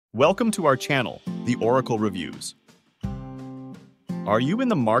Welcome to our channel, the Oracle Reviews. Are you in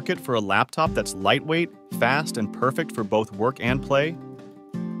the market for a laptop that's lightweight, fast, and perfect for both work and play?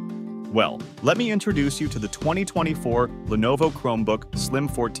 Well, let me introduce you to the 2024 Lenovo Chromebook Slim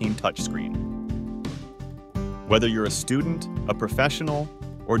 14 touchscreen. Whether you're a student, a professional,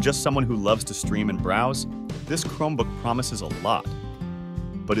 or just someone who loves to stream and browse, this Chromebook promises a lot.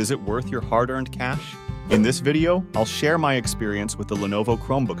 But is it worth your hard-earned cash? In this video, I'll share my experience with the Lenovo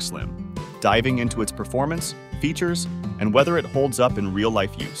Chromebook Slim, diving into its performance, features, and whether it holds up in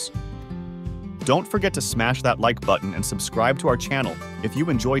real-life use. Don't forget to smash that like button and subscribe to our channel if you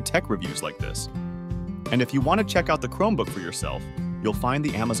enjoy tech reviews like this. And if you want to check out the Chromebook for yourself, you'll find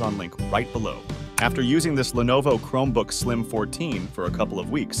the Amazon link right below. After using this Lenovo Chromebook Slim 14 for a couple of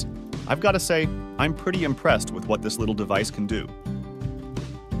weeks, I've got to say, I'm pretty impressed with what this little device can do.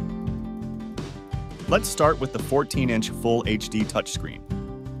 Let's start with the 14-inch Full HD touchscreen.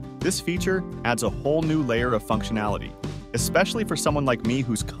 This feature adds a whole new layer of functionality, especially for someone like me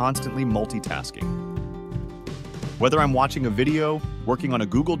who's constantly multitasking. Whether I'm watching a video, working on a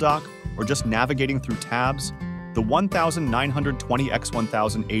Google Doc, or just navigating through tabs, the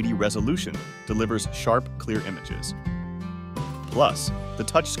 1920x1080 resolution delivers sharp, clear images. Plus, the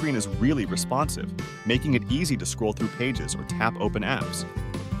touchscreen is really responsive, making it easy to scroll through pages or tap open apps.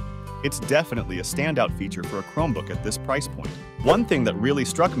 It's definitely a standout feature for a Chromebook at this price point. One thing that really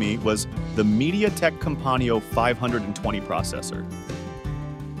struck me was the MediaTek Companion 520 processor.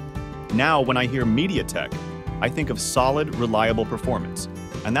 Now, when I hear MediaTek, I think of solid, reliable performance,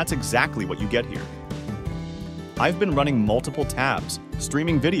 and that's exactly what you get here. I've been running multiple tabs,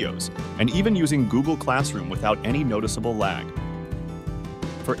 streaming videos, and even using Google Classroom without any noticeable lag.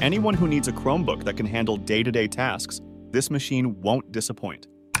 For anyone who needs a Chromebook that can handle day-to-day tasks, this machine won't disappoint.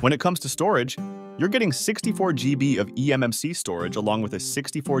 When it comes to storage, you're getting 64 GB of eMMC storage along with a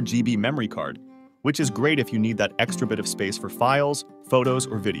 64 GB memory card, which is great if you need that extra bit of space for files, photos,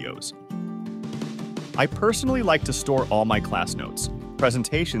 or videos. I personally like to store all my class notes,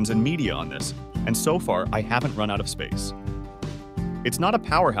 presentations, and media on this, and so far I haven't run out of space. It's not a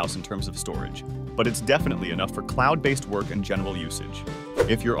powerhouse in terms of storage, but it's definitely enough for cloud-based work and general usage.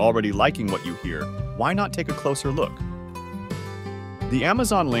 If you're already liking what you hear, why not take a closer look? The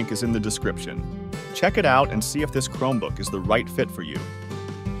Amazon link is in the description. Check it out and see if this Chromebook is the right fit for you.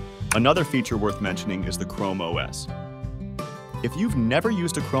 Another feature worth mentioning is the Chrome OS. If you've never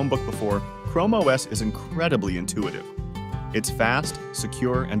used a Chromebook before, Chrome OS is incredibly intuitive. It's fast,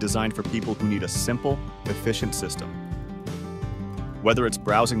 secure, and designed for people who need a simple, efficient system. Whether it's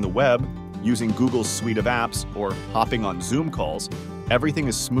browsing the web, using Google's suite of apps, or hopping on Zoom calls, everything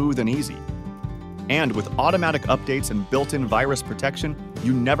is smooth and easy. And with automatic updates and built-in virus protection,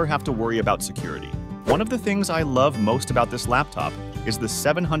 you never have to worry about security. One of the things I love most about this laptop is the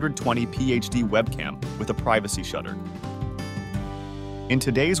 720p HD webcam with a privacy shutter. In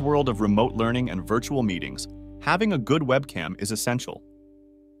today's world of remote learning and virtual meetings, having a good webcam is essential.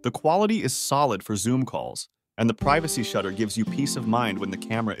 The quality is solid for Zoom calls, and the privacy shutter gives you peace of mind when the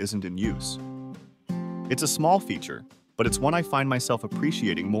camera isn't in use. It's a small feature, but it's one I find myself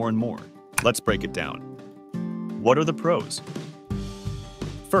appreciating more and more. Let's break it down. What are the pros?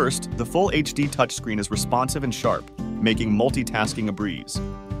 First, the Full HD touchscreen is responsive and sharp, making multitasking a breeze.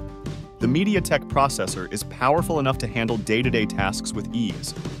 The MediaTek processor is powerful enough to handle day-to-day tasks with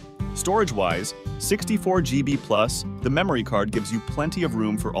ease. Storage-wise, 64 GB plus, the memory card gives you plenty of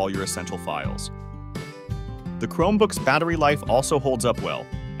room for all your essential files. The Chromebook's battery life also holds up well,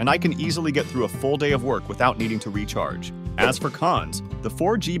 and I can easily get through a full day of work without needing to recharge. As for cons, the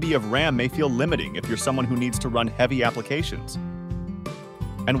 4 GB of RAM may feel limiting if you're someone who needs to run heavy applications.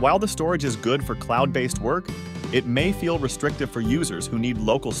 And while the storage is good for cloud-based work, it may feel restrictive for users who need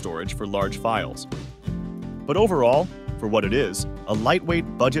local storage for large files. But overall, for what it is, a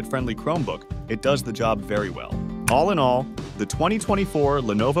lightweight, budget-friendly Chromebook, it does the job very well. All in all, the 2024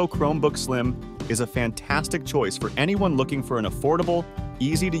 Lenovo Chromebook Slim is a fantastic choice for anyone looking for an affordable,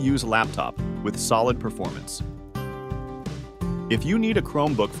 easy-to-use laptop with solid performance. If you need a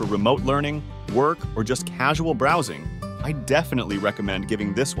Chromebook for remote learning, work, or just casual browsing, I definitely recommend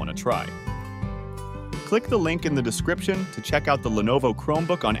giving this one a try. Click the link in the description to check out the Lenovo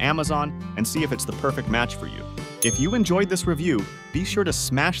Chromebook on Amazon and see if it's the perfect match for you. If you enjoyed this review, be sure to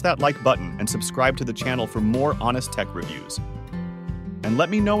smash that like button and subscribe to the channel for more honest tech reviews. And let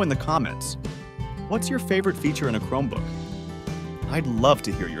me know in the comments, what's your favorite feature in a Chromebook? I'd love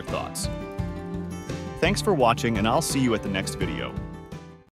to hear your thoughts. Thanks for watching, and I'll see you at the next video.